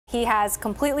He has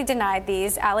completely denied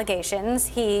these allegations.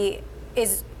 He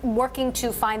is working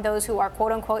to find those who are,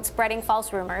 quote unquote, spreading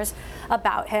false rumors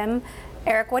about him.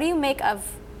 Eric, what do you make of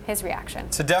his reaction?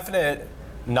 It's a definite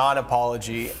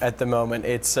non-apology at the moment.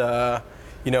 It's a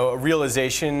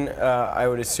realization, I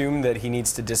would assume, that he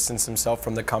needs to distance himself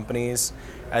from the companies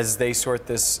as they sort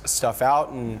this stuff out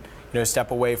and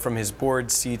step away from his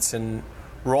board seats and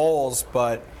roles.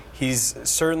 But he's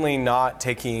certainly not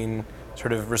taking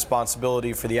sort of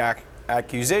responsibility for the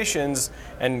accusations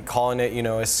and calling it,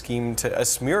 a scheme to a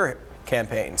smear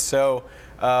campaign. So,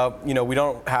 we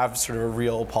don't have sort of a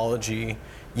real apology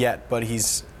yet, but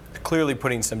he's clearly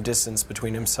putting some distance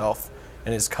between himself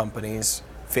and his companies,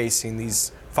 facing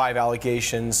these 5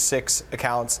 allegations, 6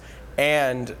 accounts,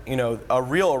 and a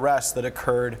real arrest that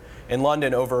occurred in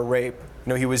London over a rape.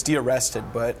 He was de-arrested,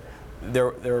 but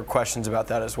there were questions about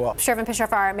that as well. Shervin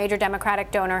Pishevar, a major Democratic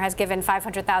donor, has given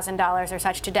 $500,000 or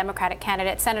such to Democratic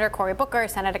candidates. Senator Cory Booker,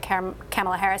 Senator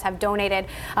Kamala Harris have donated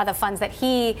the funds that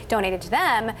he donated to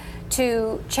them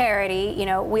to charity.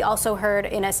 We also heard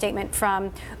in a statement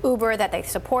from Uber that they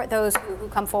support those who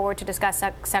come forward to discuss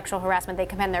sexual harassment. They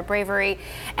commend their bravery.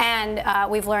 And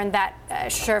we've learned that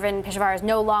Shervin Pishevar is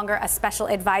no longer a special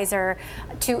advisor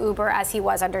to Uber as he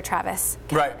was under Travis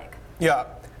Kalanick. Right. Yeah.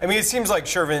 I mean, it seems like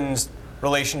Shervin's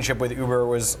relationship with Uber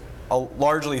was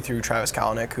largely through Travis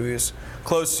Kalanick, who's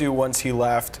close to once he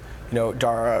left.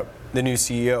 Dara, the new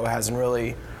CEO, hasn't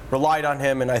really relied on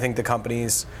him, and I think the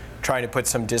company's trying to put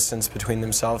some distance between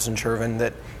themselves and Shervin,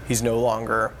 that he's no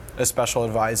longer a special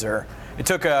advisor. It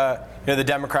took the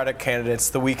Democratic candidates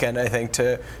the weekend, I think,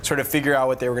 to sort of figure out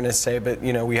what they were going to say. But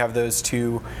we have those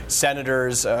 2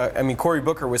 senators. Cory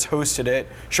Booker was hosted at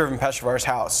Shervin Pishevar's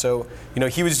house, so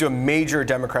he was doing a major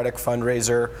Democratic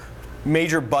fundraiser,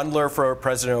 major bundler for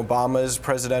President Obama's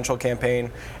presidential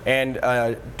campaign, and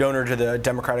donor to the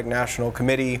Democratic National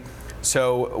Committee.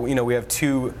 So we have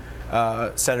 2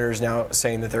 senators now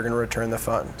saying that they're going to return the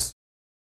funds.